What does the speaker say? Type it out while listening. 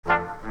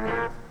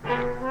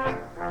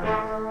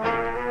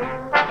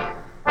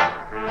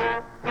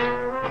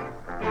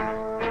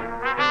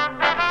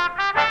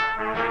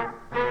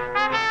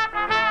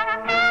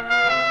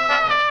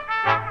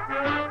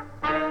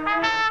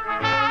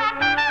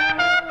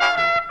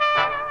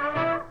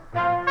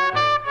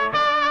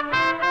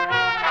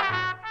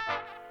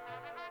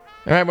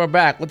All right, we're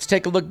back. Let's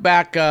take a look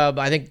back,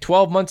 I think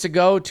 12 months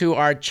ago, to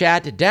our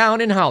chat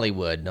down in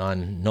Hollywood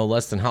on no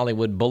less than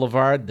Hollywood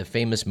Boulevard, the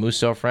famous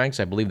Musso Franks.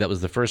 I believe that was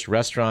the first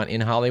restaurant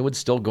in Hollywood,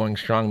 still going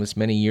strong this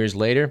many years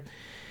later.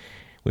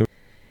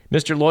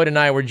 Mr. Lloyd and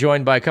I were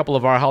joined by a couple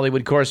of our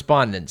Hollywood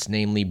correspondents,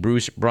 namely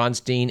Bruce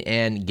Bronstein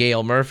and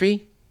Gail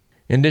Murphy,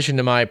 in addition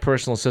to my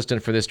personal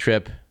assistant for this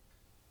trip,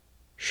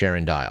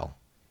 Sharon Dial.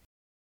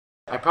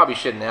 I probably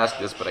shouldn't ask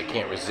this, but I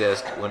can't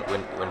resist.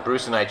 When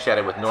Bruce and I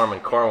chatted with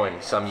Norman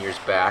Corwin some years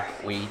back,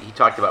 he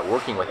talked about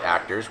working with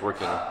actors,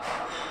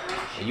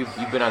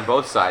 You've been on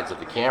both sides of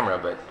the camera,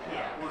 but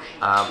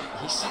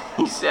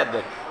he said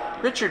that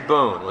Richard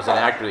Boone was an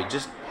actor he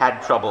just had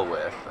trouble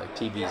with, like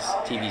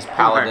TV's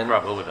Paladin. You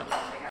had trouble with him.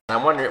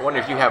 I'm wondering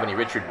if you have any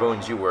Richard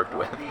Boones you worked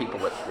with, people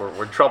that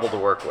were trouble to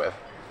work with.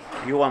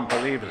 You won't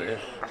believe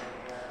this,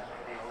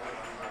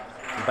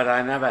 but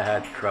I never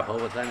had trouble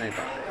with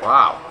anybody.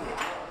 Wow.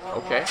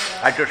 Okay.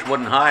 I just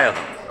wouldn't hire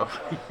them.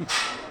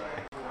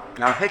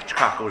 Now,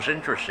 Hitchcock was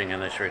interesting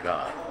in this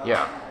regard.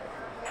 Yeah.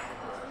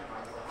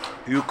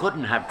 You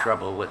couldn't have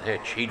trouble with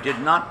Hitch. He did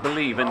not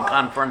believe in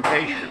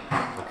confrontation.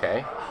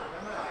 Okay.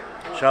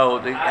 So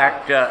the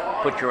actor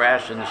put your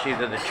ass in the seat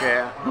of the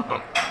chair.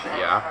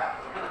 Yeah.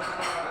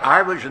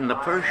 I was in the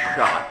first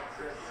shot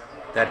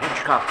that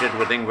Hitchcock did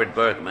with Ingrid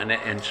Bergman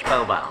in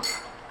Spellbound.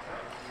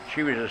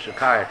 She was a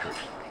psychiatrist.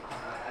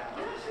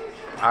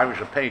 I was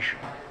a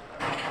patient.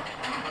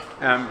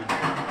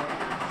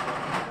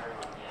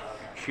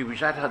 She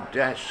was at her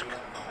desk,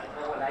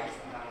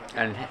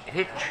 and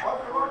Hitch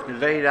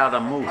laid out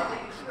a move.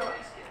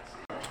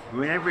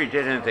 Whenever he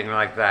did anything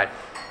like that,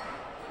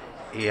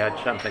 he had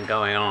something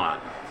going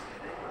on.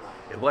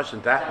 It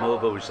wasn't that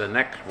move, it was the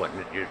next one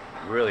that you'd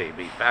really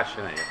be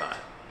fascinated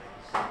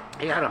by.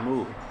 He had a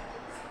move.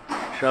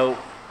 So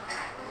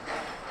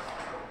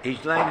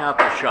he's laying out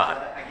the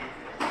shot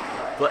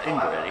for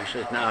Ingrid. He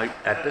says, now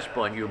at this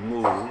point you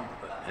move,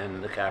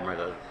 and the camera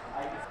goes.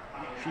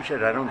 She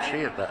said, I don't see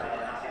it that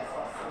way.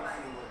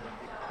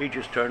 He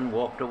just turned and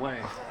walked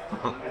away.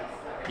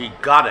 He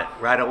got it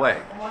right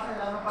away.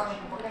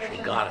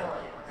 She got it.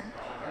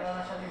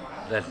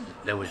 That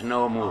there was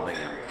no moving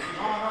him.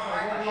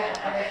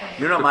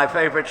 You know my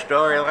favorite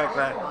story like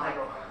that?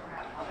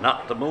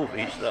 Not the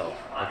movies, though.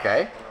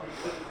 Okay.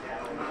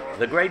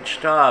 The great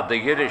star of the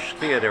Yiddish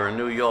theater in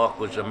New York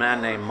was a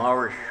man named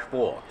Morris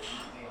Schwartz,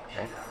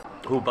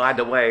 who, by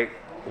the way,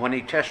 when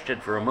he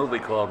tested for a movie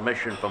called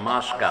Mission for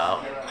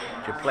Moscow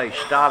to play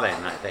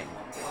Stalin, I think,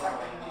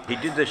 he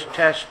did this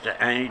test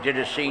and he did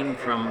a scene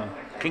from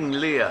King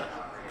Lear,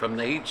 from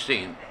the heat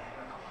scene.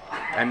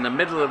 And in the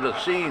middle of the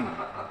scene,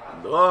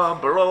 oh,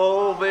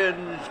 blow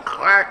winds,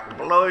 crack,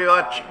 blow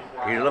your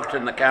He looked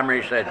in the camera,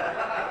 he said,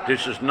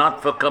 this is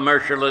not for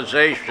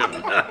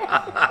commercialization.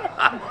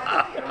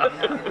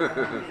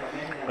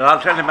 But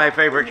I'll tell you my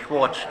favorite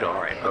Schwartz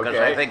story, because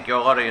I think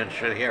your audience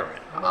should hear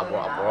it.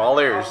 We're all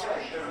ears.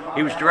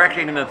 He was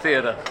directing in the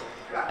theater,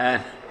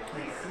 and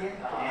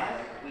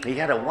he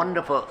had a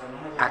wonderful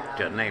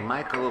actor named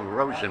Michael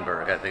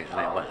Rosenberg, I think his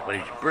name was, but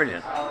he's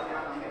brilliant.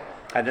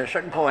 And at a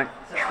certain point,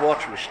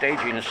 Schwartz was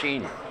staging a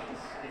scene,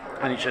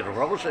 and he said,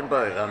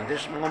 Rosenberg, on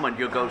this moment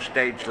you go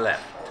stage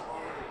left.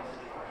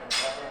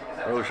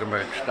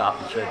 Rosenberg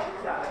stopped and said,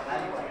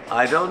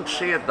 I don't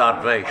see it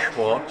that way,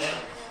 Schwartz.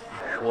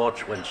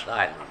 Schwartz went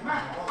silent.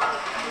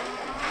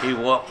 He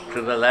walked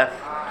to the left,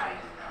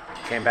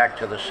 came back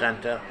to the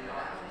center.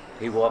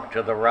 He walked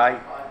to the right,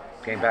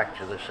 came back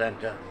to the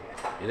center.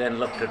 He then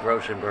looked at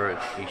Rosenberg.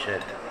 He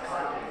said,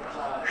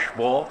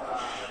 Schwartz,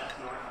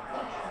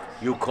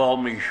 you call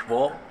me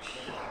Schwartz?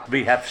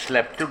 We have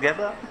slept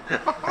together?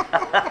 It's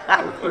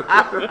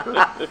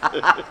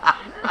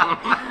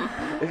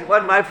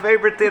one of my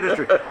favorite theater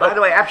stories. By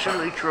the way,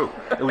 absolutely true.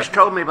 It was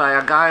told me by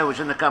a guy who was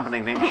in the company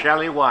named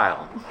Shelley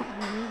Weil,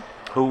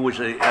 who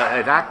was an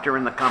actor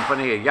in the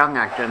company, a young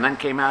actor, and then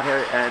came out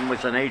here and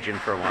was an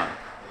agent for a while.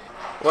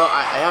 Well,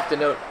 I have to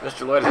note,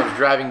 Mr. Lloyd, as I was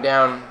driving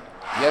down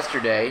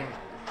yesterday,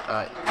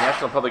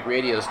 National Public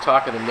Radio's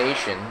Talk of the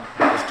Nation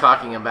was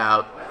talking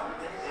about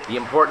the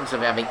importance of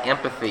having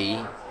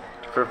empathy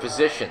for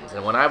physicians.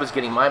 And when I was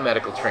getting my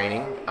medical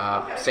training,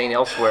 St.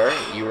 Elsewhere,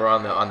 you were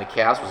on the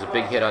cast, was a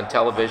big hit on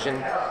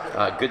television,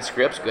 good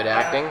scripts, good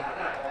acting,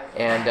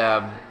 and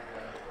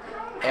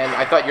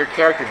I thought your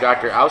character,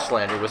 Dr.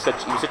 Auslander, was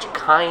such a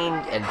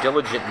kind and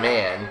diligent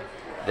man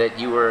that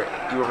you were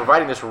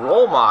providing this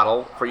role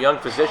model for young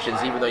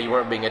physicians, even though you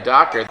weren't being a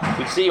doctor.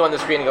 We'd see you on the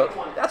screen and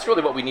go, that's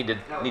really what we need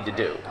to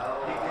do.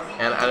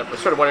 And I was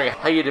sort of wondering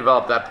how you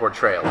developed that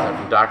portrayal. Was that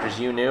from doctors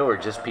you knew or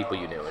just people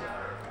you knew?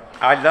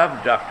 I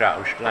love Dr.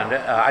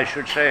 Auslander. I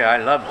should say I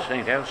love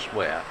St.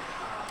 Elsewhere.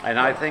 And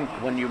I think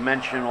when you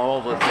mention all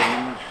the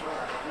things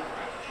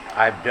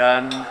I've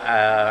done,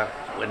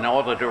 and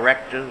all the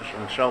directors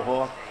and so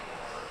forth,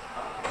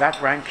 that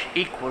ranks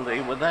equally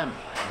with them.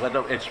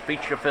 Whether it's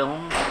feature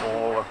films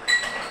or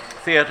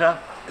theater,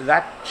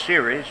 that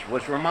series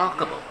was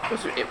remarkable.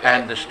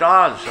 And the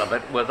stars of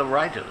it were the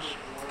writers.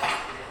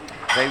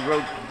 They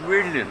wrote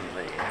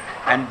brilliantly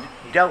and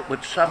dealt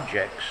with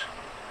subjects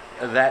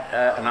that,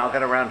 and I'll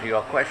get around to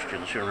your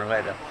question sooner or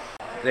later,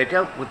 they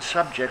dealt with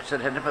subjects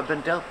that had never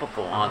been dealt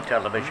before on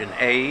television.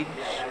 AIDS,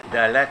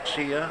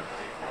 dyslexia,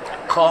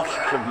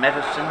 costs of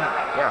medicine.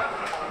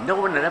 Yeah. No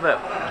one had ever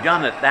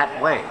done it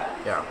that way.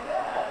 Yeah.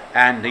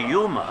 And the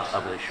humor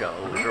of the show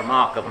was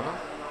remarkable.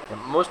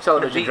 Most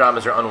television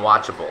dramas are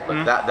unwatchable,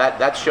 but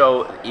that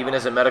show, even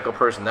as a medical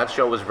person, that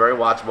show was very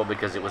watchable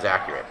because it was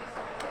accurate.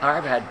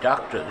 I've had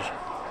doctors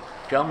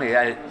tell me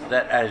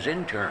that as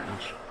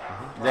interns,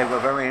 they were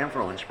very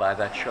influenced by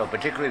that show,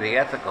 particularly the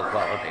ethical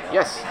quality of it.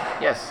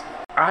 Yes.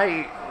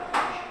 I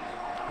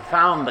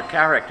found the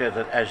character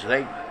that as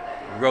they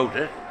wrote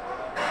it,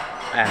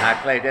 and I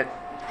played it,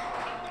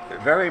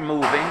 very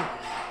moving,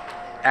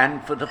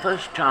 and for the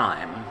first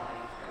time,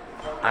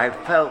 I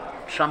felt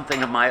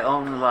something of my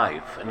own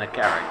life in the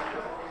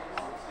character.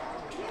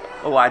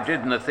 Oh, I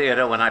did in the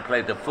theater when I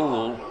played the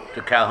fool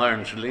to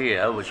Calhoun's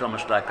Lear. It was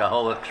almost like a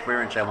whole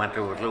experience I went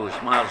through with Louis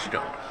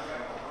Milestone.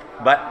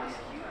 But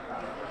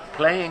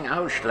playing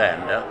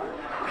Auslander,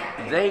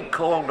 they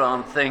called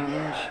on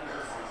things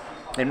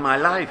in my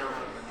life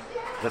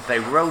that they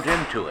wrote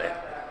into it.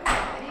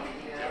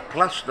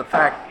 Plus the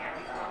fact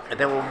that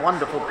they were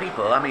wonderful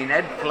people. I mean,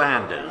 Ed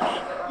Flanders,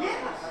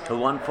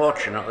 who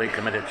unfortunately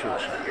committed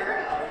suicide,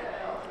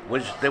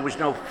 there was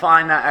no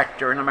finer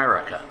actor in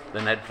America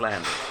than Ed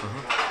Flanders.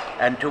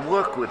 And to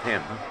work with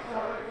him,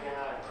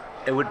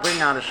 it would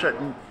bring out a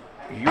certain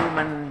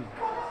human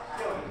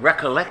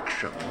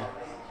recollection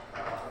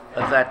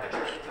that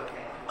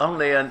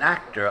only an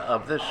actor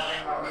of this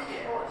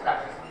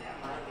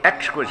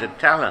exquisite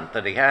talent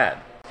that he had,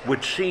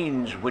 with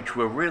scenes which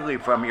were really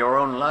from your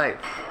own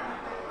life,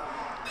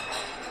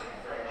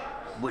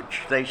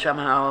 which they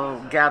somehow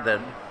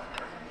gathered.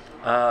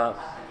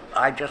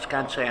 I just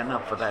can't say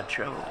enough for that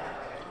show.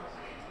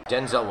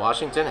 Denzel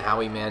Washington,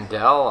 Howie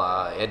Mandel,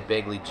 Ed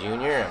Begley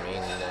Jr.,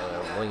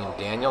 William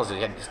Daniels. It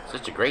had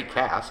such a great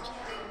cast.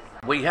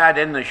 We had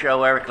in the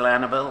show Eric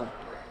Lanaville,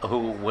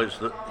 who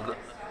was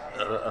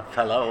a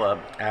fellow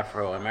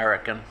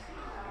Afro-American,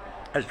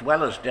 as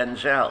well as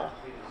Denzel.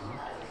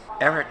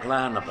 Eric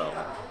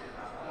Lanaville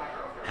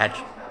had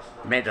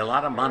made a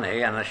lot of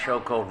money on a show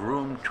called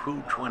Room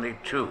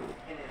 222.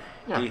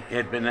 Yeah. He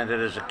had been in it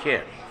as a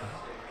kid.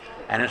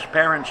 And his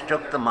parents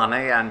took the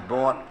money and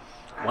bought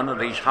one of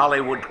these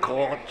Hollywood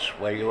courts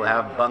where you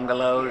have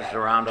bungalows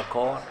around a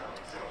court.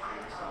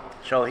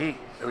 So it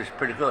was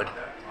pretty good.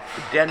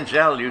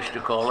 Denzel used to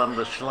call him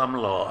the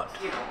slumlord.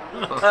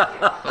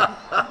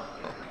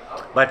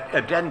 But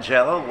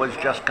Denzel was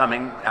just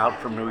coming out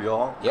from New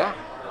York. Yeah.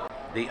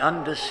 The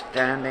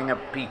understanding of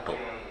people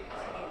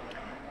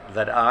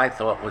that I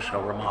thought was so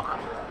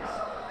remarkable.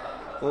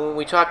 Well, when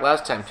we talked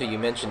last time, too, you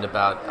mentioned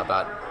about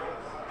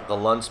the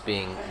Lunts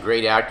being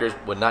great actors,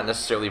 but not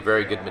necessarily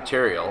very good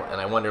material. And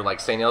I wonder, like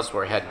St.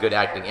 Elsewhere had good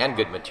acting and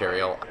good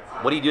material.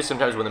 What do you do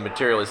sometimes when the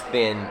material is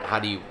thin? How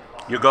do you...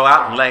 You go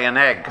out and lay an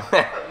egg.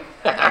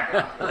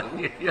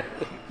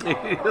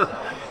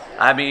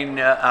 I mean,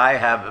 I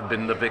have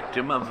been the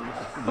victim of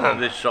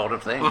this sort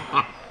of thing.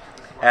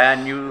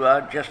 And you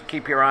just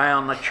keep your eye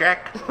on the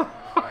check.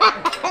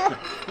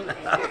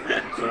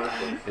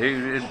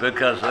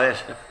 Because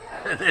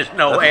there's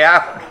no way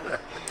out.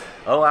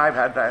 Oh, I've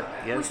had that,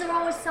 yes. Was there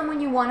always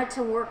someone you wanted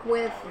to work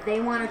with,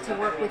 they wanted to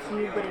work with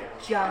you, but it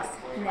just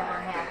never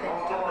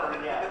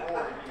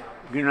happened?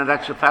 You know,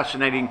 that's a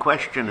fascinating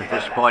question at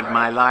this point in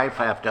my life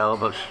after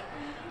almost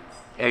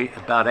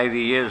about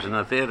 80 years in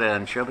the theater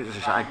and show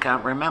business. I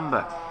can't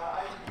remember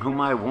whom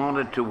I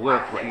wanted to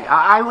work with.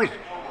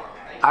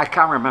 I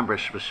can't remember a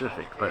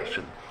specific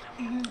person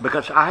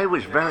because I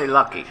was very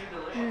lucky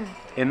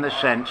in the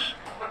sense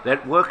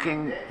that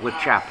working with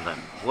Chaplin,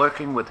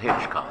 working with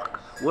Hitchcock,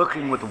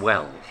 working with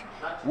Wells,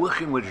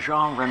 working with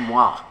Jean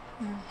Renoir,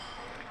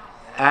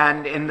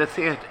 and in the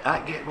theater,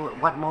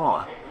 what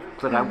more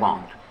could I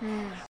want?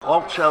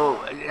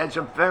 Also, as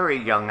a very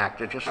young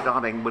actor, just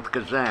starting with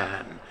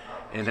Kazan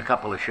in a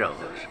couple of shows,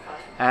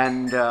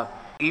 and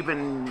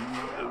even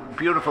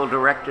beautiful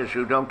directors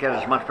who don't get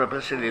as much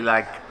publicity,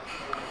 like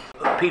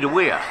Peter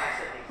Weir,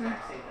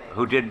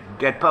 who did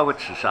Dead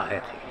Poets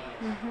Society,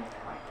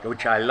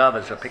 which I love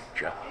as a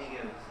picture.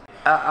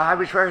 I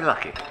was very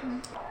lucky.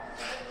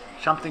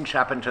 Something's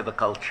happened to the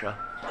culture,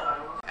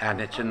 and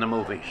it's in the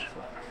movies.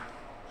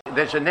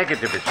 There's a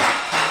negativism.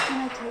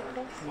 Can I take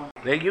this?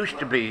 There used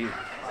to be,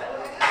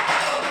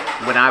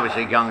 when I was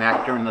a young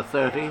actor in the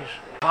 30s,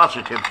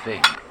 positive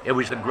thing. It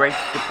was the Great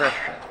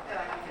Depression.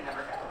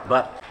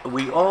 But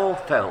we all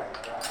felt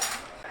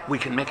we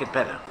can make it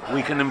better.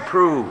 We can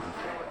improve.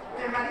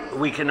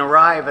 We can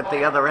arrive at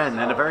the other end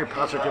in a very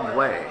positive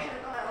way.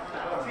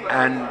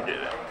 And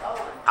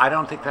I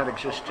don't think that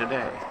exists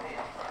today.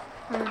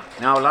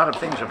 Now, a lot of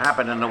things have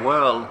happened in the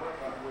world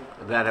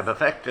that have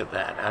affected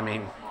that. I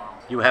mean,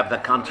 you have the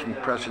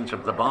constant presence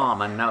of the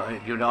bomb, and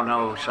you don't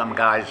know some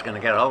guy's going to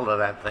get hold of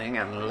that thing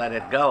and let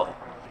it go.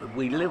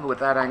 We live with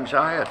that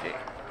anxiety,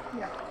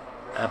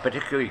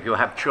 particularly if you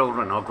have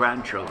children or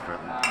grandchildren.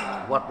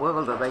 What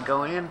world are they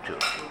going into?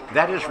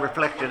 That is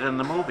reflected in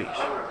the movies.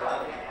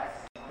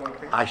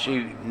 I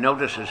see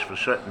notices for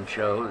certain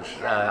shows.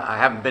 I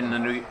haven't been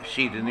to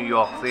see the New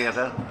York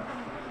Theater,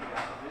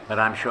 but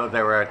I'm sure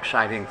there are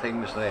exciting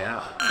things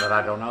there that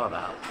I don't know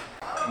about.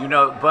 You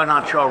know,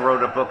 Bernard Shaw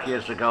wrote a book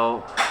years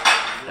ago,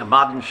 A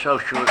Modern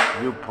Socialist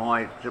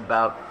Viewpoint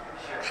about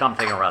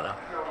something or other.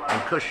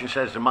 And Cushing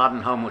says the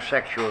modern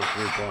homosexual's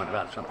viewpoint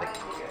about something.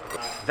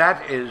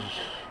 That is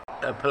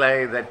a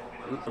play that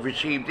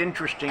received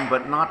interesting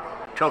but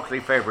not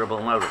totally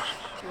favorable notice.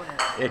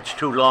 It's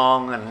too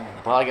long and...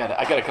 Well, I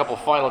got a couple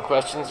final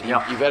questions.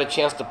 Yeah. You've had a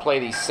chance to play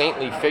these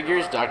saintly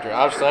figures, Dr.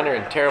 Aufsteiner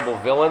and Terrible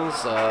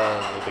Villains,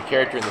 the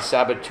character in The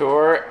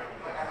Saboteur.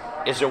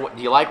 Do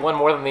you like one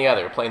more than the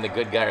other, playing the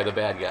good guy or the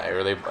bad guy, or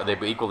are they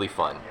equally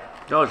fun?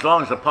 No, as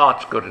long as the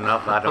part's good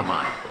enough, I don't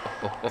mind.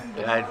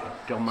 I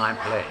don't mind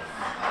playing.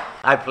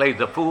 I played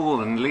the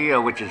Fool in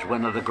Lear, which is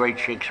one of the great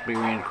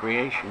Shakespearean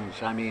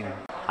creations. I mean,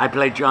 I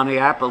played Johnny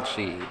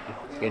Appleseed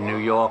in New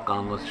York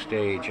on the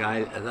stage.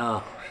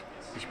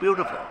 It's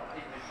beautiful.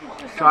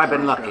 So I've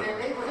been lucky. Is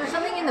there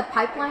something in the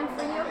pipeline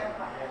for you?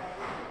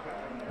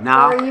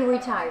 Now, Or are you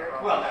retired?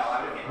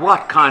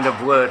 what kind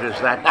of word is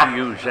that to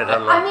use at a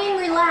I mean,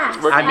 relax.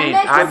 I mean-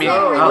 meant to I say mean-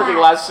 relax.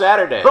 Looking last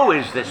Saturday. Who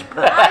is this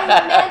person? I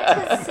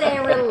meant to say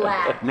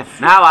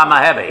relax. Now I'm a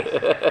heavy.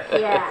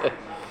 Yeah.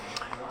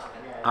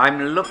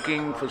 I'm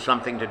looking for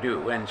something to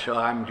do, and so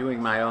I'm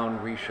doing my own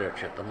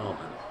research at the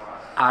moment.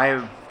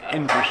 I've,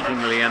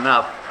 interestingly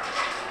enough,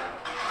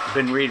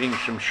 been reading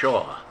some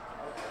Shaw,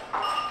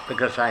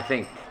 because I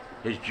think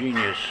his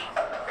genius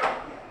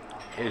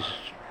is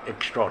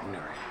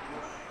extraordinary.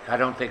 I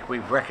don't think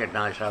we've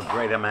recognized how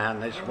great a man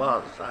this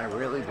was. I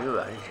really do.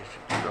 I just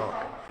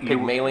extraordinary.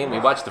 Pygmalion, we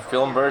watched the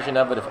film version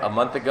of it a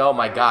month ago.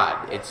 My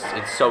God, it's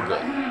so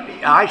good.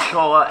 I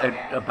saw it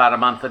about a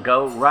month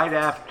ago, right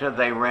after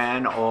they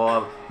ran,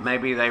 or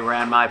maybe they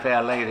ran My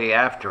Fair Lady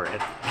after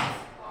it.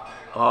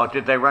 Or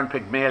did they run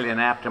Pygmalion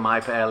after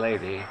My Fair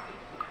Lady?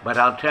 But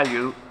I'll tell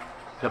you,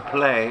 the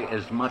play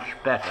is much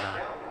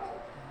better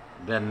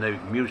than the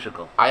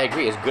musical. I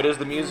agree. As good as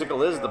the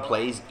musical is, the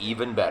play's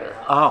even better.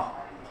 Oh,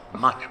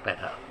 much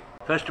better.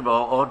 First of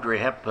all, Audrey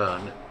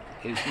Hepburn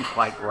isn't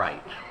quite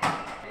right.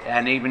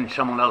 And even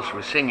someone else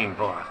was singing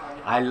for her.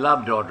 I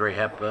loved Audrey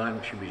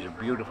Hepburn. She was a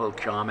beautiful,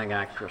 charming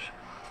actress.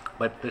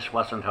 But this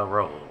wasn't her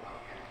role.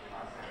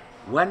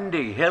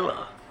 Wendy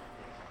Hiller,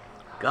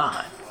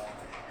 God,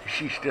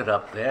 she stood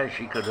up there.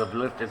 She could have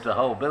lifted the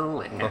whole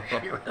building.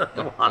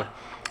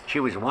 She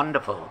was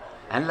wonderful.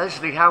 And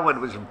Leslie Howard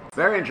was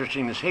very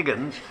interesting as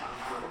Higgins,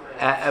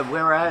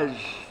 whereas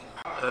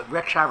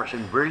Rex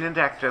Harrison, brilliant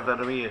actor that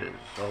he is,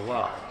 or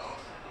was,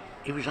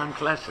 he was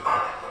unpleasant.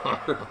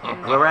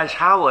 Whereas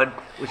Howard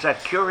was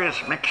that curious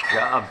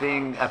mixture of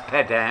being a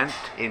pedant,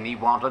 and he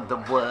wanted the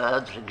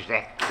words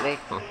exactly,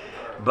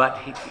 but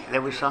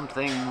there was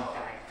something,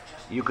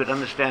 you could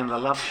understand the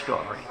love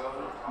story.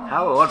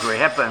 How Audrey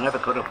Hepburn never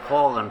could have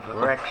fallen for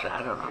Rex,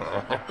 I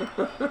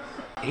don't know.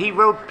 He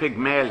wrote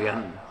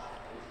Pygmalion,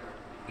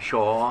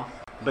 Shaw,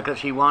 because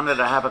he wanted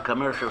to have a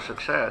commercial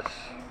success.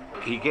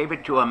 He gave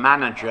it to a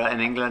manager in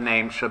England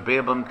named Sir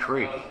Beerbohm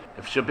Tree.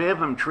 If Sir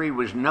Beerbohm Tree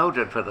was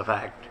noted for the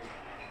fact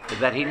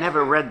that he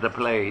never read the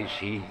plays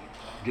he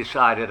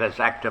decided as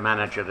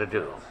actor-manager to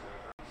do.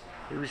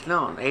 He was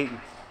known.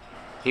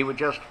 He would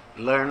just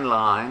learn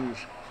lines,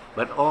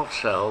 but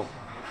also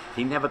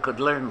he never could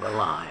learn the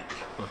lines.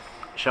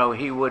 So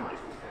he would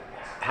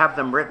have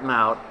them written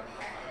out,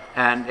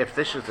 and if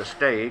this is the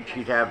stage,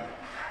 he'd have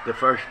the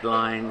first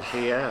lines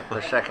here, the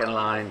second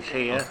lines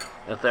here,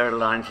 the third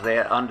lines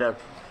there, under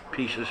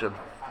pieces of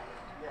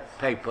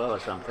paper or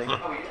something.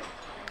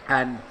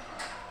 And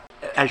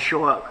as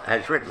Shaw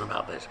has written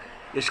about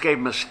this gave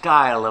him a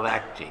style of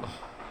acting,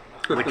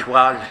 which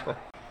was,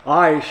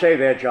 I say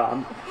there,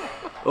 John,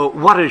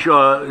 what is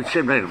your... Is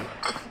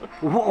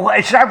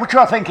that what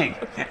you're thinking?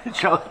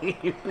 So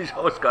he was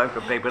always going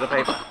from paper to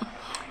paper.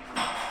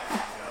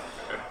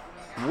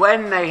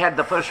 When they had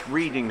the first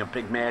reading of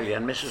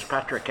Pygmalion, Mrs.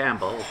 Patrick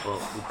Campbell,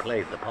 who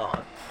played the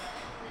part,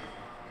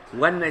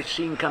 when the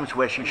scene comes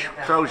where she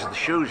throws the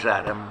shoes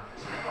at him,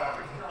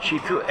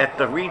 at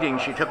the reading,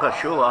 she took her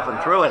shoe off and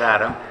threw it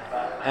at him,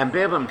 and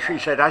Beerbohm Tree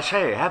said, I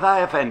say, have I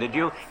offended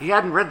you? He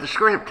hadn't read the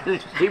script.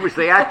 He was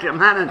the actor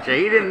manager.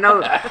 He didn't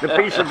know the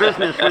piece of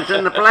business was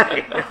in the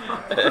play.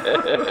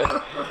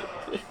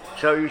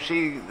 So you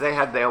see, they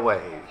had their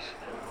ways.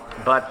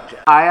 But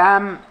I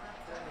am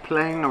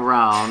playing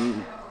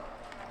around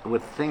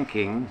with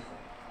thinking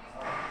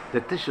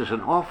that this is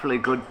an awfully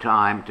good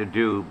time to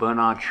do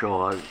Bernard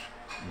Shaw's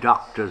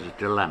Doctor's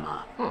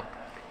Dilemma,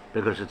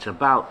 because it's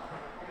about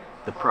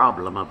the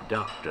problem of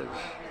doctors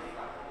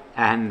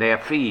and their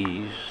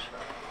fees,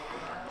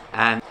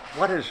 and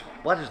what is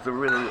the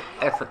real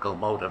ethical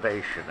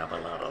motivation of a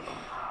lot of them.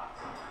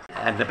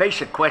 And the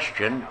basic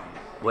question,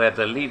 where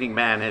the leading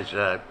man is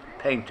a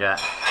painter,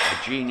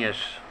 a genius,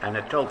 and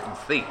a total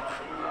thief,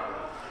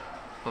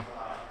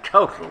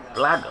 total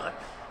blackguard,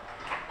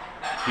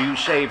 do you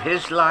save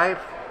his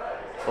life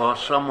or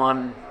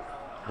someone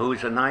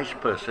who's a nice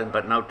person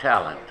but no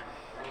talent?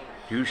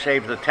 Do you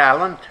save the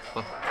talent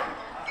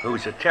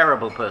who's a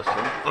terrible person,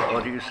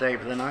 or do you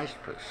save the nice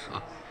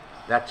person?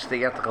 That's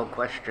the ethical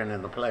question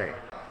in the play.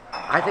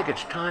 I think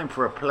it's time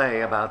for a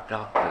play about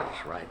doctors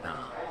right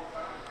now.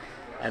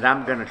 And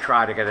I'm going to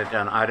try to get it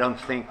done. I don't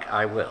think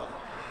I will,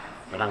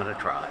 but I'm going to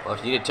try. Well,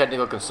 if you need a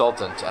technical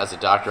consultant as a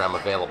doctor, I'm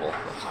available.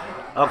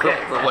 Okay.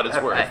 For what it's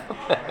worth.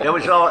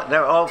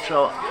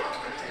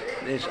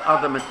 There's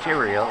other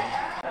material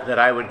that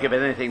I would give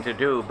anything to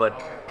do,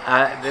 but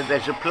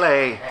there's a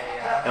play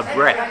of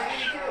Brett.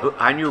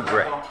 I knew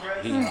Brett.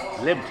 He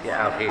lived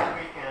out here.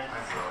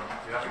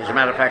 As a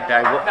matter of fact,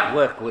 I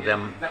worked with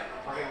him.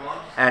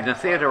 And the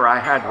theater I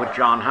had with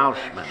John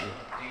Houseman,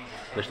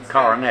 the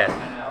coronet,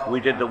 we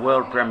did the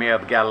world premiere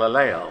of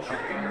Galileo,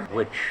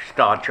 which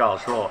starred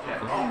Charles Lawton.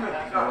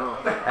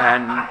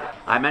 And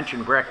I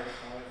mentioned Brecht.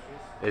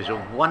 There's a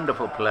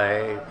wonderful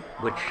play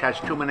which has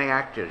too many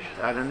actors.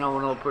 I don't know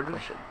when I'll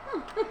produce it.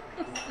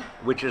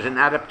 Which is an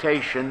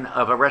adaptation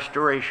of a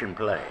restoration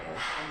play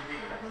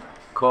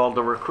called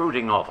The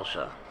Recruiting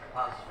Officer.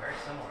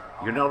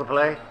 You know the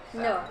play?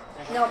 No,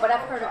 but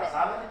I've heard of it.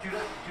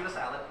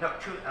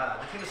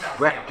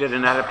 Brecht did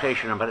an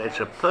adaptation of it. It's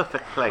a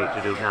perfect play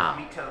to do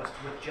now.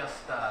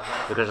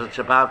 Because it's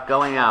about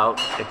going out,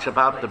 it's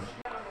about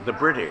the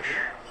British.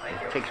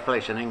 It takes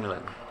place in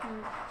England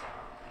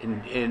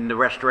in the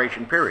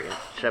Restoration period,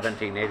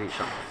 1780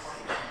 something.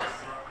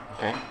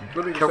 Okay.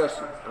 Let me just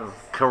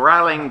ask,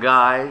 corralling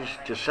guys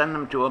to send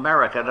them to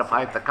America to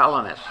fight the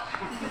colonists.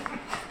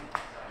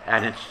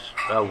 And it's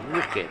a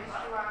wicked,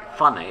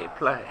 funny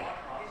play.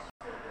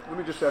 Let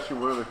me just ask you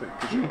one other thing.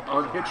 Because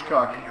on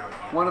Hitchcock,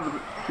 one of the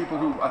people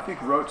who I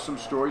think wrote some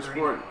stories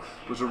for it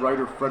was a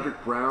writer,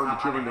 Frederick Brown.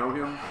 Did you ever know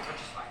him?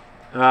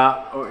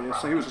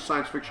 So he was a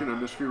science fiction and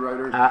mystery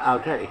writer. I'll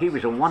tell you, he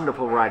was a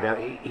wonderful writer.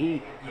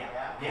 He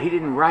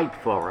didn't write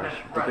for us.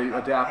 But they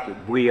adapted.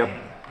 We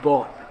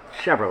bought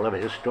several of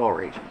his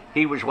stories.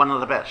 He was one of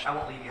the best.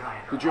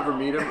 Did you ever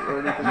meet him or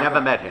anything?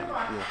 Never met him.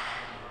 Yeah.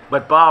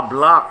 But Bob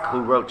Locke,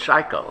 who wrote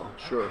Psycho,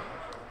 sure,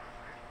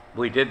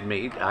 we did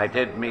meet. I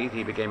did meet.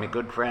 He became a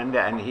good friend,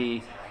 and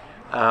he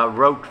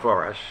wrote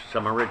for us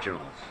some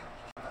originals.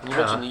 You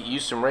mentioned you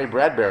used some Ray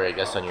Bradbury, I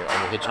guess, on your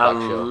Hitchcock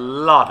show. A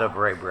lot of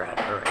Ray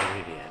Bradbury,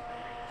 we did.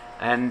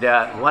 And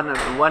one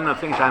of the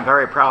things I'm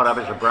very proud of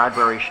is a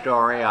Bradbury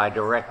story I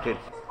directed.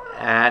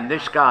 And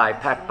this guy,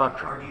 Pat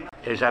Buttram,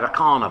 is at a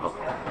carnival.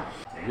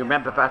 You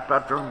remember Pat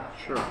Buttram?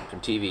 Sure. From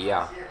TV,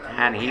 yeah.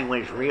 And he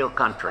was real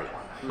country.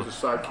 He was a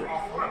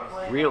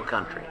sidekick. Real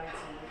country.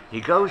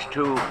 He goes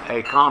to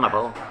a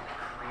carnival,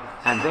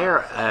 and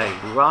there a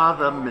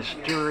rather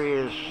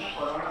mysterious...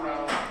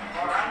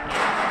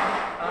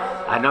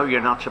 I know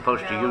you're not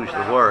supposed to use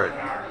the word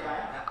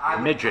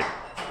midget,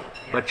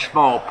 but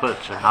small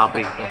person. I'll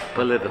be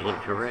politically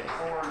correct.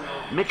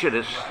 Midget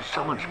is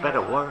so much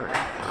better word.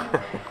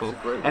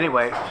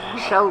 Anyway,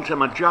 sells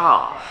him a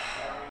jar,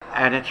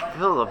 and it's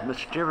full of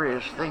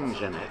mysterious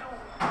things in it.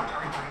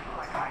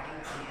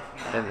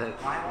 And the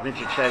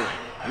midget says,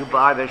 you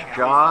buy this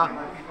jar,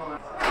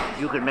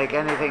 you can make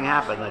anything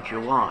happen that you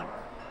want.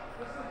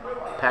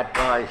 Pat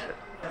buys it.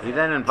 He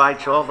then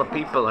invites all the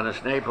people in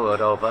his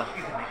neighborhood over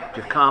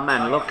to come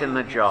and look in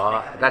the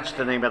jar. That's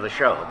the name of the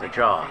show, The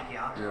Jar.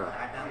 Yeah.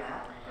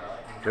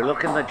 To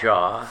look in the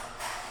jar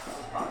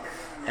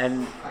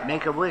and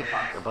make a wish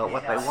about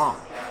what they want.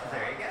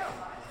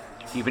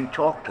 Even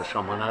talk to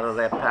someone out of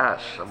their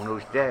past, someone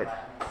who's dead.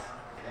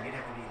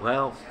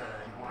 Well,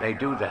 they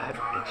do that.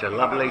 It's a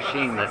lovely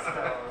scene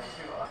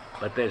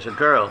but there's a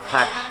girl,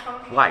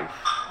 Pat's wife,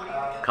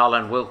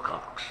 Colin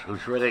Wilcox,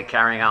 who's really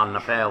carrying on an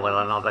affair with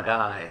another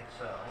guy.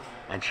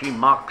 And she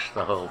mocks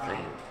the whole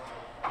thing.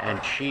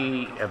 And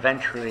she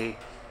eventually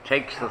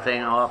takes the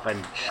thing off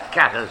and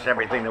scatters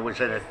everything that was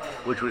in it,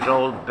 which was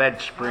old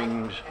bed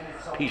springs,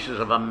 pieces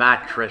of a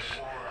mattress,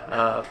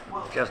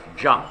 just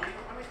junk.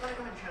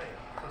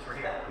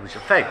 It was a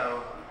fake.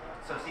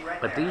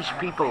 But these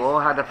people all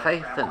had a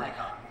faith in it.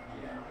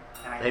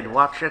 They'd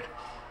watch it,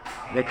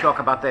 they'd talk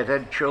about their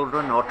dead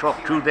children or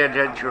talk to their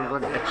dead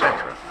children,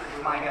 etc.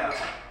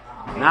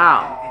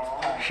 Now,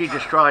 she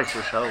destroys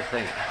this whole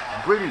thing.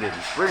 Brilliant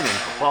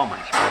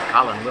performance by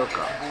Colin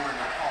Wilcox.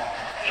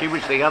 She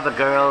was the other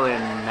girl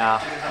in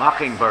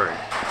Mockingbird.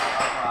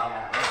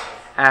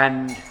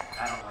 And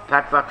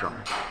Pat Buttram.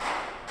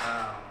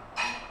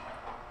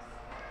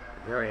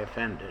 Very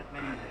offended by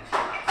this.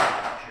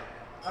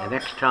 The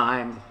next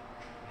time,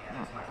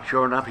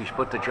 sure enough, he's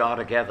put the jar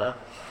together,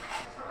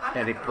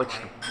 and he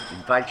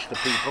invites the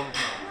people,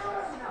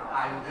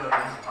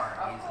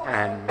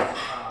 and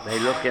they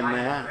look in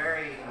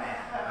there,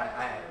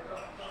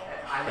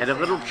 and a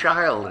little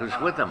child who's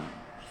with them,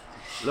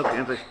 looking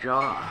at this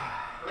jar,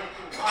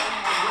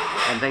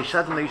 and they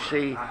suddenly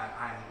see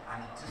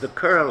the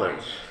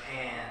curlers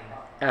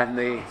and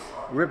the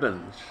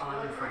ribbons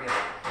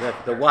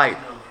that the wife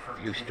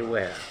used to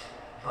wear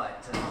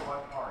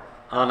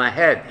on a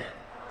head.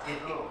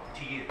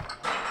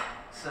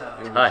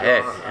 A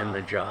head and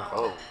the jaw.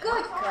 Oh.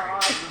 Good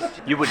God.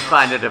 You would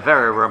find it a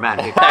very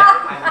romantic.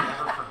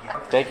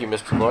 Thank you,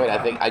 Mr. Lloyd. I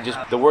think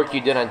the work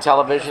you did on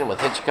television with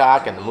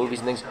Hitchcock and the movies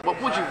and things.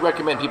 What would you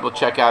recommend people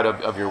check out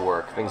of your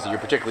work? Things that you're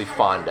particularly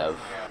fond of?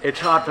 It's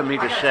hard for me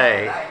to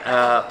say.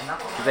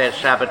 There's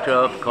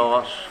Saboteur, of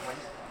course.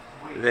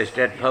 There's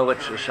Dead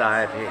Poets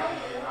Society.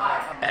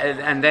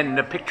 And then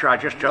the picture I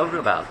just told you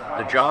about,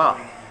 The Jar.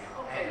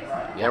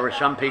 There are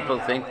some people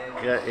think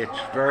it's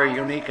very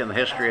unique in the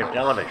history of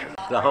television.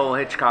 The whole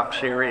Hitchcock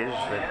series,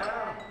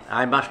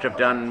 I must have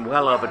done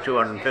well over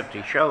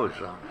 250 shows.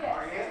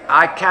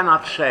 I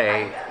cannot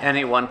say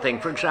any one thing.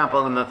 For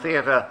example, in the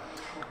theater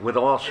with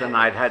Orson,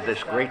 I'd had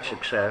this great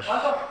success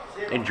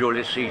in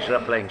Julius Caesar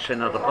playing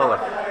Cinna the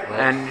Poet.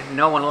 And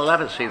no one will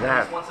ever see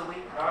that.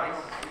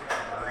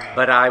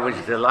 But I was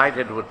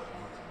delighted with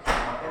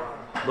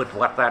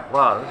what that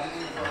was.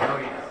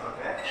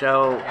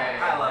 So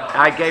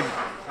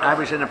I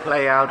was in a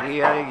play out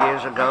here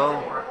years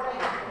ago,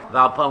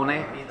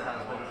 Valpone,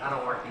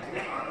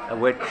 in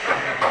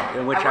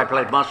which I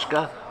played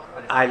Mosca.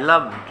 I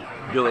loved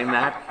doing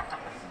that,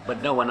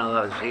 but no one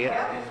else here.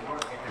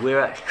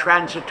 We're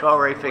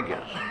transitory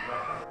figures.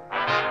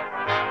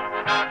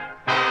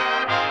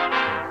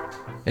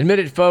 Admit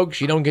it,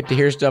 folks, you don't get to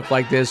hear stuff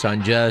like this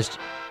on just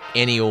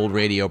any old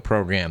radio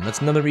program.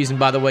 That's another reason,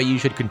 by the way, you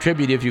should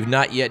contribute if you've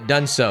not yet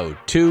done so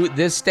to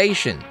this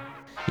station.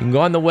 You can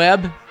go on the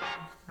web,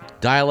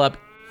 dial up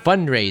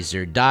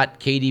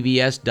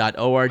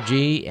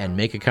fundraiser.kdvs.org and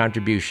make a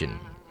contribution.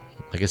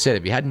 Like I said,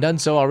 if you hadn't done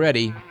so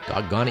already,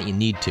 doggone it, you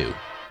need to.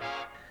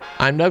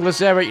 I'm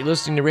Douglas Everett. You're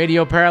listening to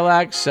Radio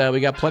Parallax. We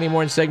got plenty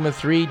more in segment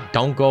 3.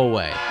 Don't go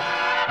away.